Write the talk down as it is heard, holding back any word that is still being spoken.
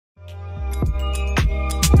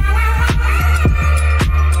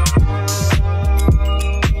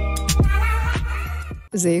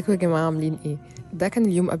ازيكم يا جماعه، عاملين ايه؟ ده كان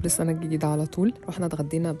اليوم قبل السنه الجديده على طول. رحنا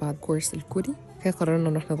اتغدينا بعد كورس الكوري، كده قررنا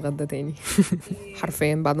نروح نتغدى تاني.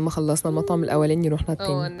 حرفيا بعد ما خلصنا المطعم الاولاني رحنا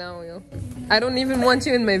التاني. I don't even want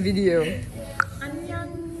you in my video.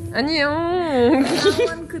 안녕.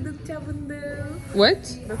 What?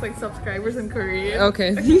 That's like subscribers in Korea.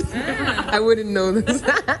 Okay. I wouldn't know this.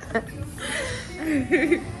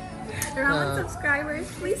 Around subscribers,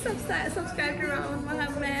 please subscribe to Rawan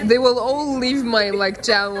Mohammed. They will all leave my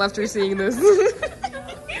channel after seeing this.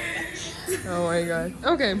 Oh my god.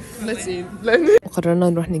 Okay, let's see. قررنا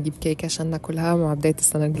نروح نجيب كيكة عشان ناكلها مع بداية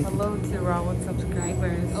السنة الجديدة. Hello to Rawan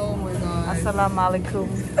subscribers. Oh my god. Assalamu alaikum.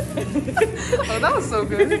 Oh, that was so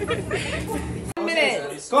good. 1 minute.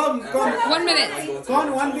 Come. 1 minute. Come,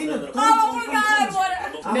 1 minute. Oh my god, what?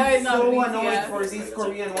 No, it's not so annoyed for these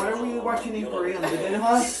Korean. What are we watching in Korean?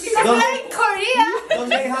 You're in Korea?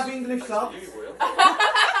 Don't they have English subs?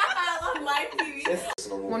 On live TV.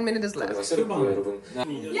 1 minute is left.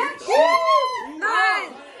 Yeah. 9,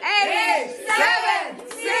 8, 7,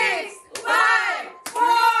 6, 5,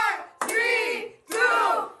 4, 3, 2,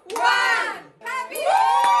 1. Happy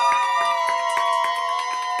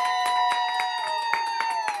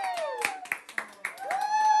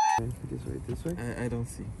This way? I don't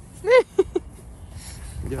see.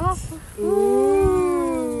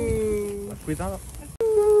 Cuidado.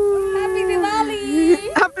 Happy Diwali!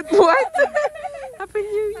 Happy what? Happy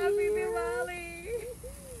New Year. Happy Diwali!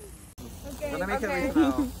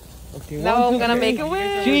 Okay, Now I'm gonna make a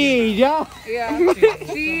wish.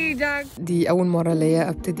 جديدة. دي أول مرة ليا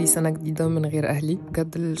أبتدي سنة جديدة من غير أهلي.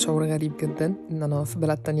 بجد الشعور غريب جدا إن أنا في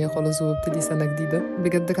بلد تانية خالص وببتدي سنة جديدة.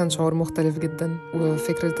 بجد كان شعور مختلف جدا،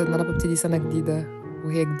 وفكرة إن أنا ببتدي سنة جديدة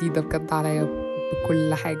وهي جديدة بجد عليا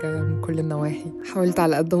بكل حاجة من كل النواحي. حاولت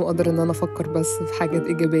على قد ما أقدر إن أنا أفكر بس في حاجات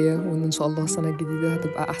إيجابية، وإن إن شاء الله السنة الجديدة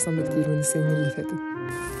هتبقى أحسن بكتير من السنين اللي فاتت.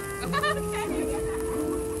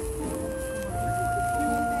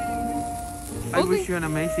 I wish you an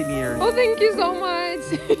amazing year. Oh, thank you so much.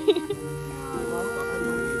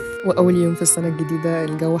 وأول يوم في السنة الجديدة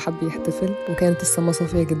الجو حب يحتفل، وكانت السما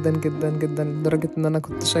صافية جدا جدا جدا لدرجة إن أنا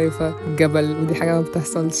كنت شايفة جبل، ودي حاجة ما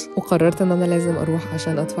بتحصلش. وقررت إن أنا لازم أروح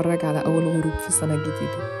عشان أتفرج على أول غروب في السنة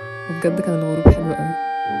الجديدة، وبجد كان الغروب حلو قوي.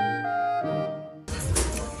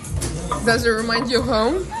 Does it remind you of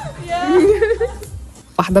home? Yeah.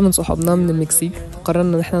 واحدة من صحابنا من المكسيك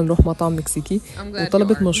قررنا ان احنا نروح مطعم مكسيكي،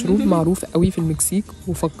 وطلبت مشروب معروف قوي في المكسيك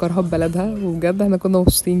وفكرها ببلدها، وبجد احنا كنا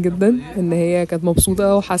مبسوطين جدا ان هي كانت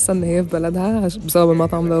مبسوطة وحاسة ان هي في بلدها بسبب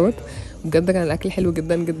المطعم دوت. وبجد كان الاكل حلو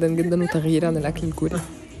جدا جدا جدا وتغيير عن الاكل الكوري.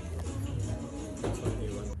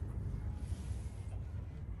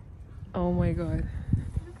 Oh my god.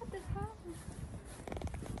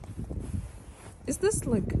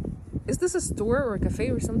 Is this a store or a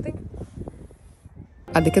cafe or something?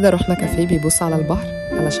 بعد كده رحنا كافيه بيبص على البحر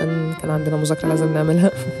علشان كان عندنا مذاكرة لازم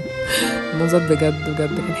نعملها. المنظر بجد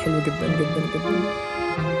كان حلو جدا جدا جدا.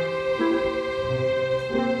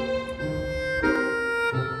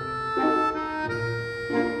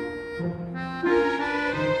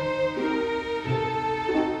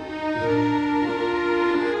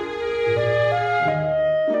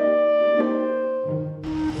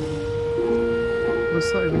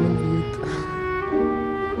 بصوا قريبين البيوت.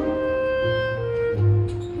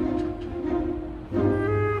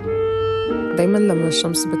 دايما لما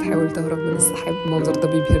الشمس بتحاول تهرب من السحاب المنظر ده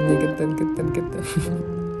بيبهرني جدا جدا جدا.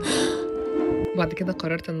 وبعد كده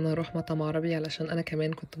قررت ان انا اروح مطعم عربي علشان انا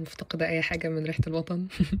كمان كنت مفتقده اي حاجه من ريحه الوطن.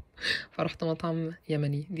 فرحت مطعم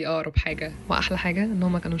يمني، دي اقرب حاجه واحلى حاجه ان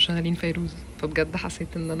هما كانوا شغالين فيروز، فبجد حسيت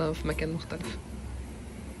ان انا في مكان مختلف.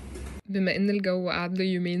 بما ان الجو قعد له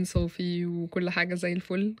يومين صافي وكل حاجه زي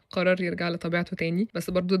الفل، قرر يرجع لطبيعته تاني، بس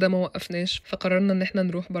برضو ده ما وقفناش، فقررنا ان احنا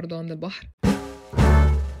نروح برضو عند البحر.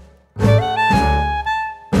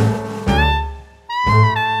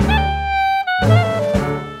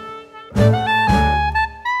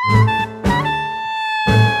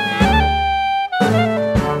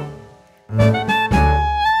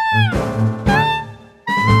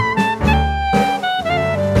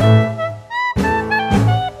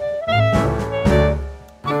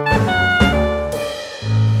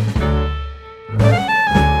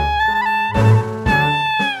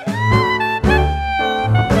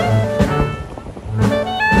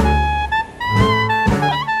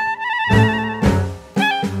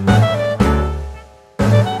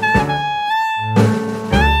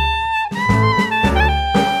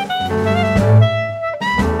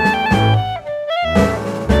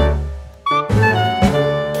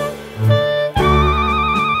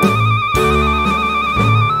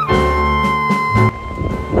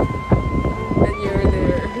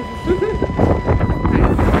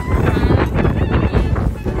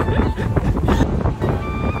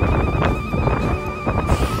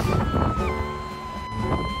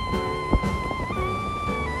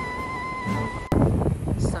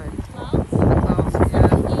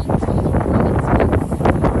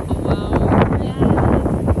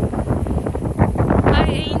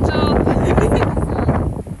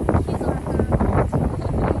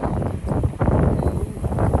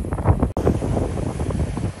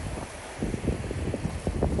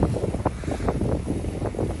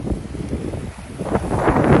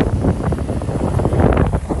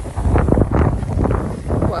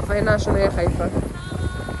 هنا عشان هي خايفة.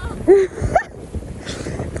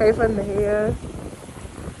 خايفة ان هي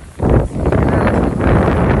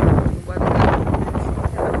وأنا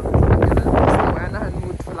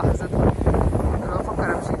هنموت في لحظتها. انا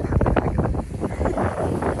بفكر امشي لحد هنا كده.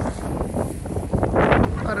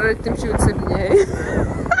 قررت تمشي وتسيبني اهي.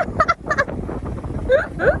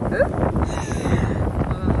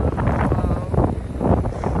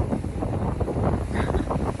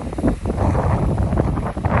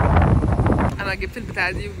 انا جبت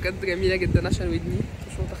البتاعه دي وبجد جميله جدا عشان ودني،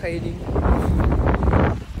 مش متخيلين.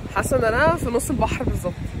 حاسه ان انا في نص البحر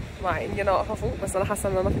بالظبط، مع اني انا واقفه فوق، بس انا حاسه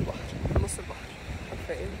ان انا في البحر، في نص البحر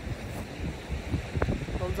حرفيا.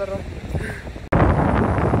 منظر رهيب.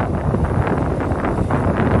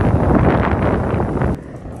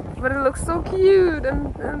 But it looks so cute and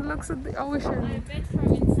it looks at the ocean. I bet from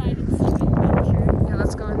inside it's so adventure. Yeah,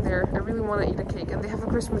 let's go in there. I really want to eat a cake and they have a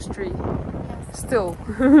Christmas tree. Yes. Still.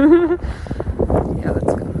 Yeah,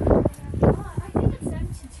 let's go. Oh, I think it's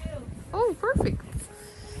empty too. Oh, perfect.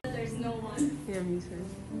 There's no one. Yeah, me too.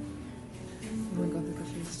 Oh my god, the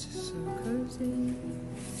cafe is just so cozy.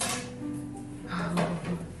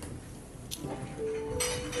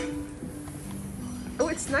 Oh,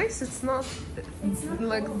 it's nice. It's not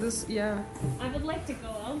like this. Yeah. I would like to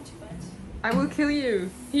go out, but I will kill you.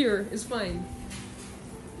 Here, it's fine.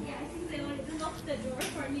 yeah, I think they already locked the door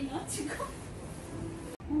for me not to go.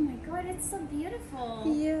 Oh my god, it's so beautiful.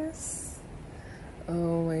 Yes.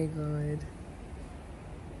 Oh my god.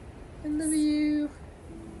 And the view.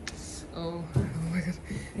 Oh my god.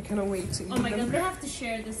 I cannot wait to eat Oh my them. god, we have to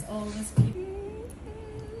share this all with people.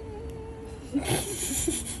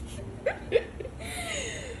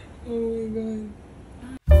 Oh my god.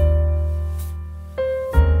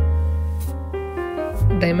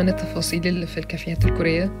 دايما التفاصيل اللي في الكافيهات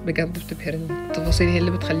الكورية بجد بتبهرني. التفاصيل هي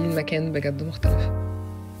اللي بتخلي المكان بجد مختلف.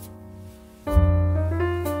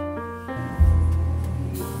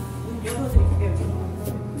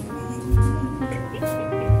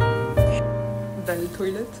 ده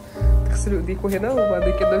التويلت، تغسلوا ايديكوا هنا وبعد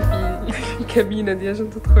كده في الكابينة دي عشان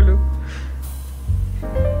تدخلوا.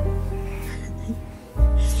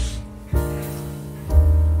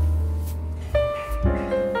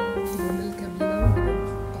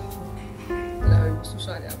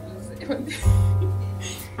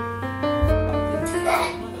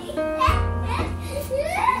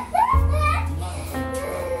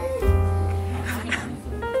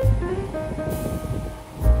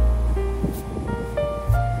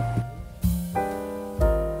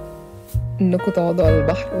 انكم تقعدوا على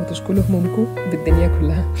البحر وتشكلوا همومكم بالدنيا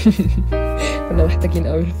كلها. كنا محتاجين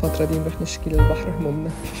قوي في الفترة دي نروح نشكي للبحر همومنا.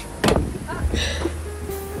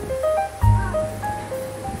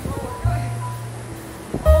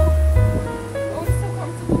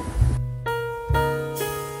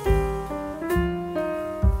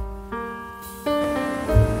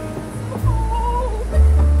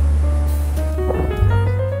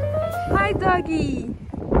 Hi doggy.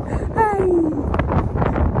 Hi.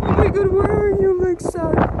 Oh my god, where are you, Alexa?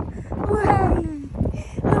 Oh, hey.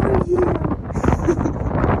 How are you?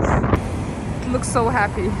 It looks so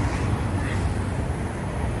happy.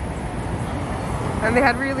 And they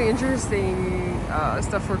had really interesting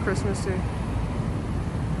stuff for Christmas too.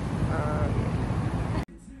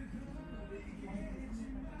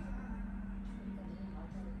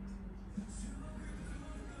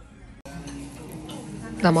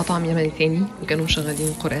 ده مطعم يمني تاني وكانوا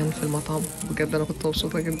مشغلين قرآن في المطعم. بجد أنا كنت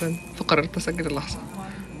مبسوطة جدا فقررت أسجل اللحظة.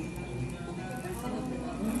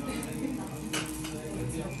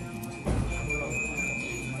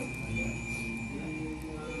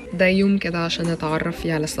 ده يوم كده عشان نتعرف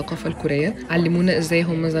فيه على الثقافة الكورية. علمونا ازاي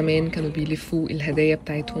هم زمان كانوا بيلفوا الهدايا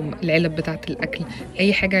بتاعتهم، العلب بتاعت الأكل،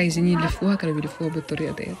 أي حاجة عايزين يلفوها كانوا بيلفوها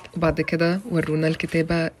بالطريقة ديت. وبعد كده ورونا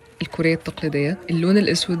الكتابة الكورية التقليدية، اللون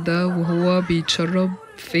الأسود ده وهو بيتشرب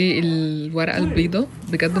في الورقة البيضاء.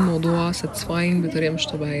 بجد الموضوع satisfying بطريقة مش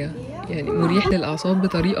طبيعية، يعني مريح للأعصاب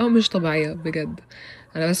بطريقة مش طبيعية بجد.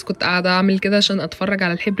 انا بس كنت قاعده اعمل كده عشان اتفرج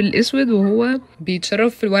على الحبر الاسود وهو بيتشرب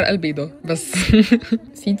في الورقه البيضاء بس.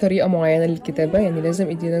 في طريقه معينه للكتابه، يعني لازم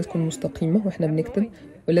ايدينا تكون مستقيمه واحنا بنكتب،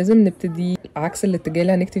 ولازم نبتدي عكس الاتجاه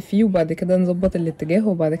اللي هنكتب فيه وبعد كده نظبط الاتجاه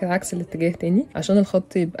وبعد كده عكس الاتجاه تاني عشان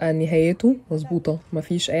الخط يبقى نهايته مظبوطه،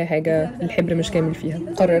 مفيش اي حاجه الحبر مش كامل فيها.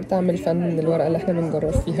 قررت اعمل فن من الورقه اللي احنا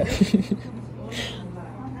بنجرب فيها.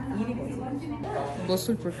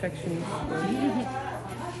 بصوا البرفكشن.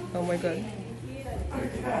 Oh my god.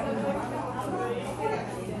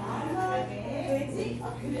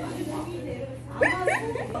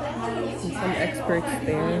 Some experts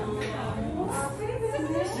there.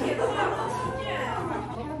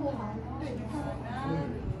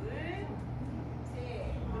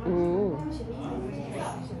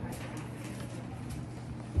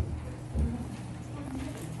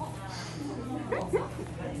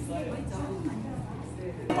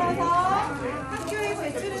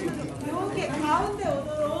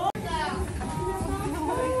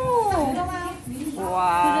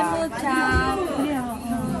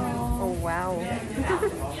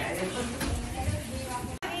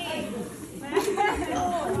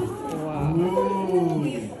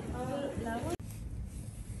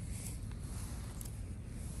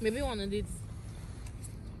 Maybe one of these.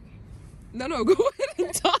 No, go ahead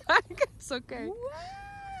and talk. It's okay.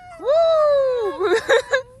 Woo!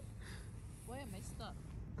 Why am I stuck?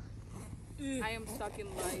 I am stuck in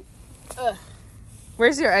life.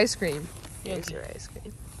 Where's your ice cream? Here's your ice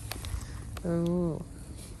cream. Oh.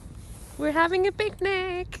 We're having a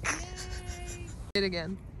picnic. It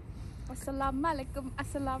again. Assalamualaikum,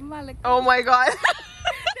 assalamualaikum. Oh my god.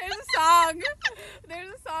 There's a song. There's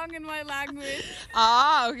a song in my language.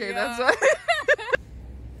 Ah, okay, Yeah. that's why.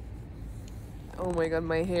 Oh my god,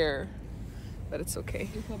 my hair. But it's okay.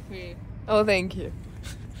 You're so pretty. Oh, thank you.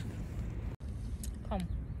 Come,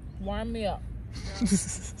 warm me up. You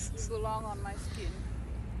belong on my skin.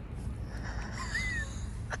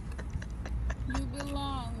 You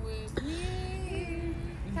belong with me.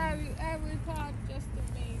 Have you ever thought just to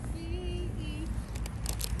make me?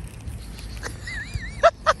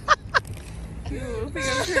 You think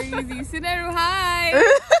I'm crazy. Sineru, hi!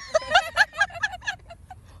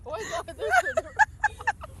 Oh my god,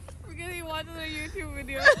 because he watches a YouTube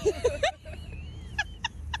video.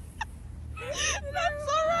 That's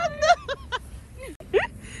so random.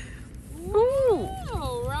 Ooh.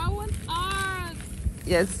 Oh, Rowan Art.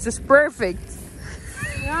 Yeah, it's just perfect.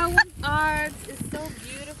 Rowan Art is so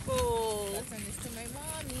beautiful. That's nice to my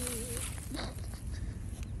mommy.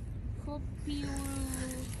 Copy.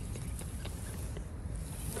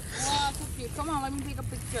 Wow, so cute. Come on, let me take a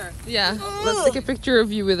picture. Yeah, let's take a picture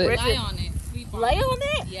of you with it. Lie on it. Sleep on Lay it. on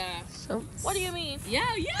it? Yeah. So, What do you mean? Yeah,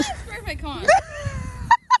 it's perfect. Come on.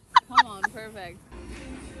 Come on, perfect.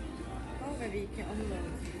 Oh, maybe you can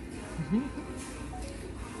unload.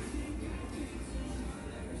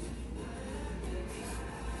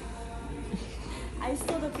 I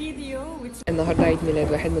saw the video which النهارده عيد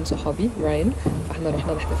ميلاد واحد من صحابي راين فاحنا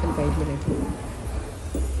رحنا نحتفل بعيد ميلاده.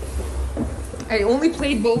 I only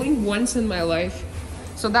played bowling once in my life,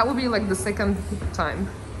 so that would be like the second time.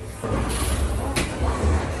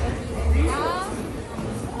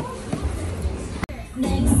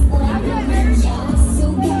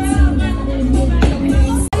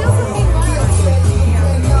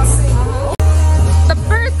 The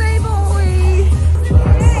birthday boy!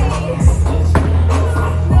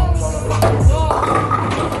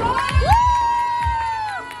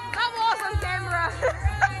 That was on camera!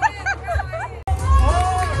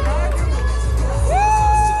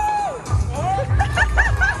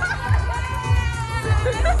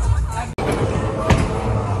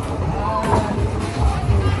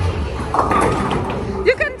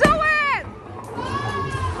 You can do it!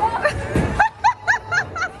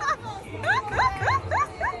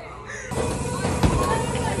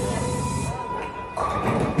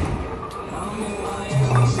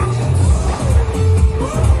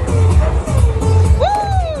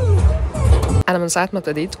 انا من ساعه ما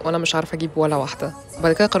ابتديت وانا مش عارفه اجيب ولا واحده،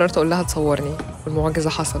 وبعد كده قررت اقول لها تصورني، والمعجزه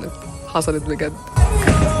حصلت بجد.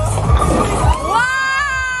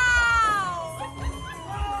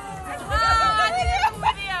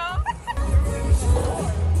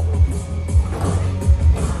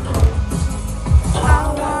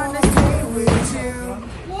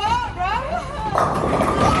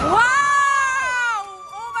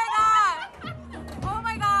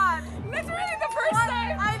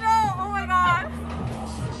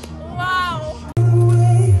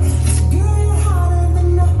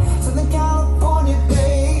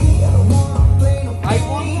 I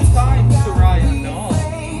want to time to Ryan, no.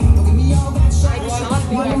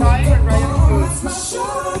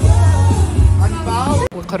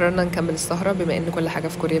 وقررنا نكمل السهرة بما ان كل حاجة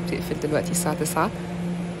في كوريا بتقفل دلوقتي الساعة 9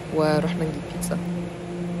 ورحنا نجيب بيتزا.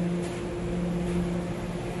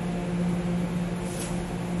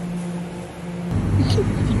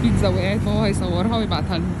 في بيتزا وقعت فهو هيصورها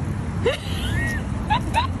ويبعتها لنا.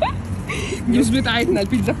 دي مش بتاعتنا،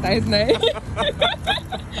 البيتزا بتاعتنا.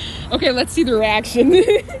 Okay, let's see the reaction.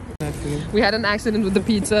 We had an accident with the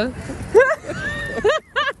pizza.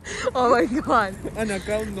 Oh my god. أنا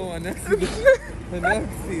كان no an accident. An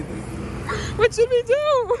accident. What should we do?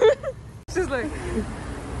 She's like,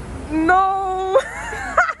 no.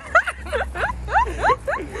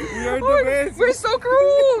 We are the best. We're so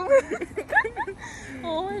cruel.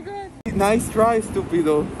 Oh my god. Nice try,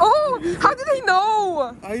 stupido. Oh, how did he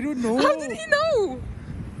know? I don't know. How did he know?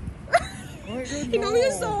 I don't He knows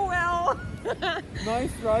you so well.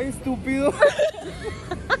 Nice try, stupido.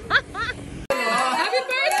 Happy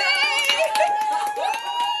birthday!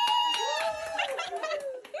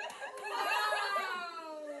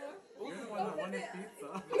 You're the one that wanted pizza.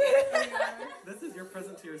 This is your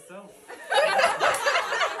present to yourself.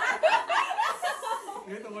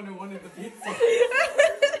 You're the one who wanted the pizza.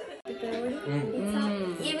 pepperoni. It's not,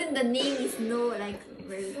 even the name is no like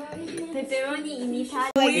pepperoni in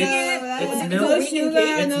Italian. It's milk. It's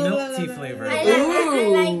milk tea flavor. I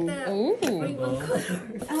like the.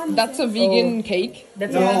 Ooh. That's a vegan cake.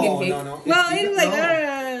 That's a vegan cake. No. Well, it's like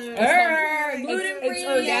Gluten free.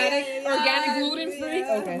 It's organic gluten free.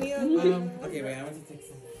 Okay. Okay, wait. I want to take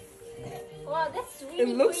some. Wow, that's really It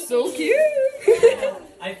looks pretty. so cute.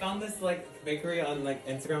 I found this like bakery on like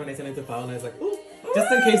Instagram and I sent it to Paul and I was like, ooh,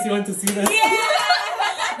 just in case you want to see this.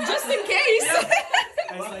 Just in case.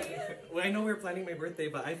 I was like, well, I know we're planning my birthday,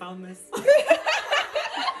 but I found this.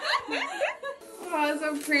 oh,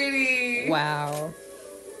 so pretty. Wow.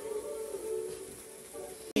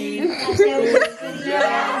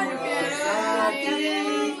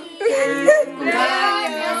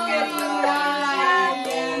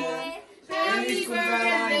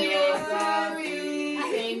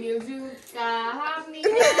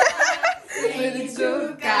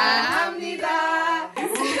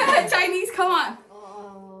 Chinese, come on.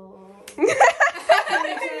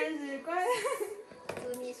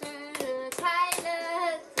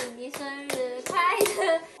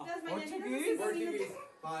 Português.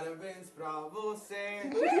 Parabéns pra você,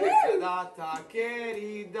 nessa data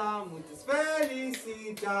querida, muitas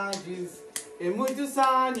felicidades e muitos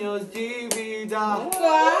anos de vida.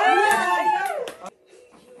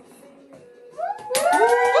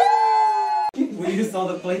 We used all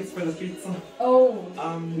the plates for the pizza. Oh.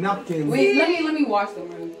 Napkins. Wait, let me wash them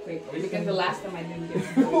really quick because the last time I didn't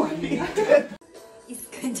get It's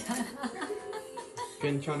good.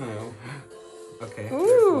 괜찮아요. Okay.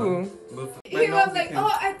 Ooh. He was like, oh,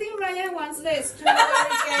 I think Ryan wants this strawberry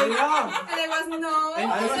cake. Yeah. And I was no.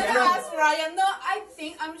 And I I was was like, gonna ask Ryan. No,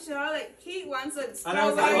 I'm sure like he wants a And I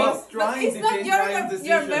was strawberry. like, I was trying it's to not change Ryan's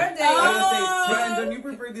your decision. birthday. I was like, Ryan, don't you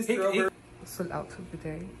prefer this strawberry? So الأوتفيت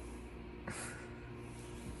بتاعي